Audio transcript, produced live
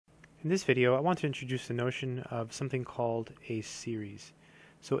In this video, I want to introduce the notion of something called a series.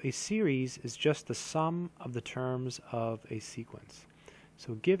 So a series is just the sum of the terms of a sequence.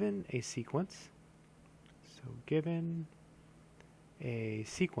 So given a sequence,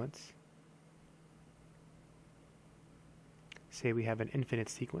 say we have an infinite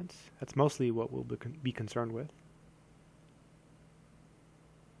sequence, that's mostly what we'll be concerned with.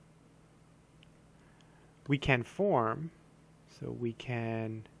 We can form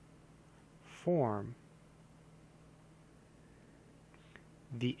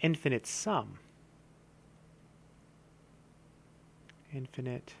the infinite sum.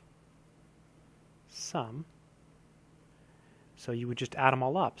 So you would just add them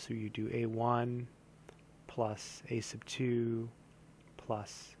all up. So you do a1 plus a sub 2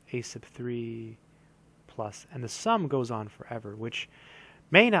 plus a sub 3 plus, and the sum goes on forever, which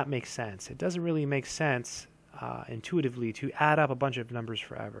may not make sense. It doesn't really make sense intuitively to add up a bunch of numbers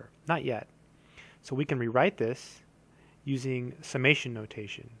forever. Not yet. So we can rewrite this using summation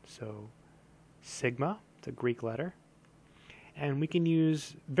notation. So sigma, it's a Greek letter. And we can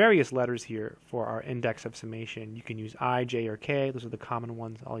use various letters here for our index of summation. You can use I, J, or K. Those are the common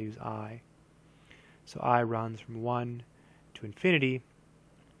ones. I'll use I. So I runs from 1 to infinity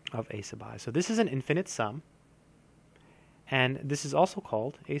of a sub I. So this is an infinite sum. And this is also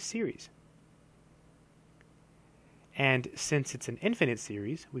called a series. And since it's an infinite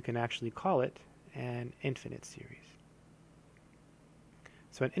series, we can actually call it an infinite series.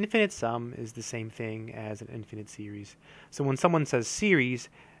 So an infinite sum is the same thing as an infinite series. So when someone says series,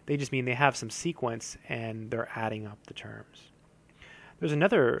 they just mean they have some sequence and they're adding up the terms. There's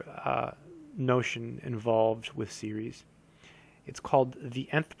another notion involved with series. It's called the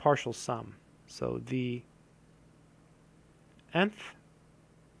nth partial sum. So the nth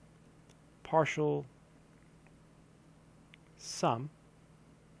partial sum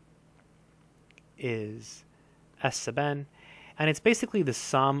is S sub n, and it's basically the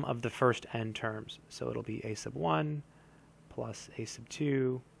sum of the first n terms. So it'll be a sub 1 plus a sub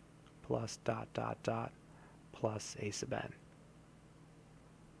 2 plus dot dot dot plus a sub n.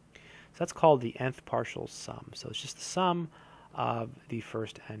 So that's called the nth partial sum. So it's just the sum of the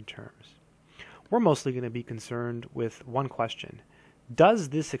first n terms. We're mostly going to be concerned with one question. Does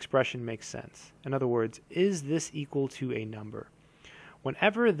this expression make sense? In other words, is this equal to a number?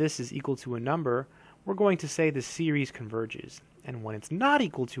 Whenever this is equal to a number, we're going to say the series converges. And when it's not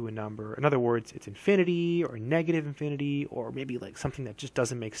equal to a number, in other words, it's infinity or negative infinity or maybe like something that just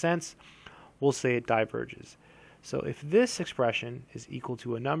doesn't make sense, we'll say it diverges. So if this expression is equal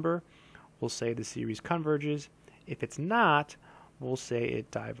to a number, we'll say the series converges. If it's not, we'll say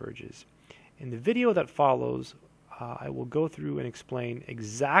it diverges. In the video that follows, I will go through and explain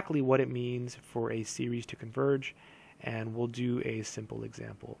exactly what it means for a series to converge, and we'll do a simple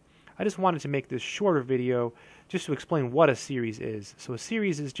example. I just wanted to make this shorter video just to explain what a series is. So a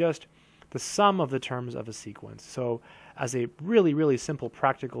series is just the sum of the terms of a sequence. So as a really simple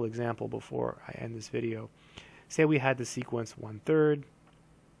practical example before I end this video, say we had the sequence 1/3,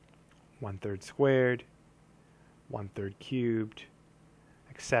 1/3 squared, 1/3 cubed,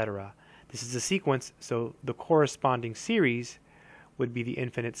 etc. This is a sequence, so the corresponding series would be the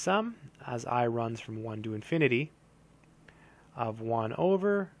infinite sum as I runs from 1 to infinity of 1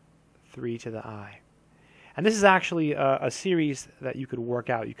 over 3 to the I. And this is actually a series that you could work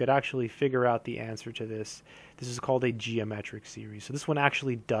out. You could actually figure out the answer to this. This is called a geometric series. So this one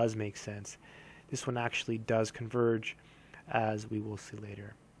actually does make sense. This one actually does converge, as we will see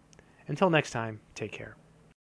later. Until next time, take care.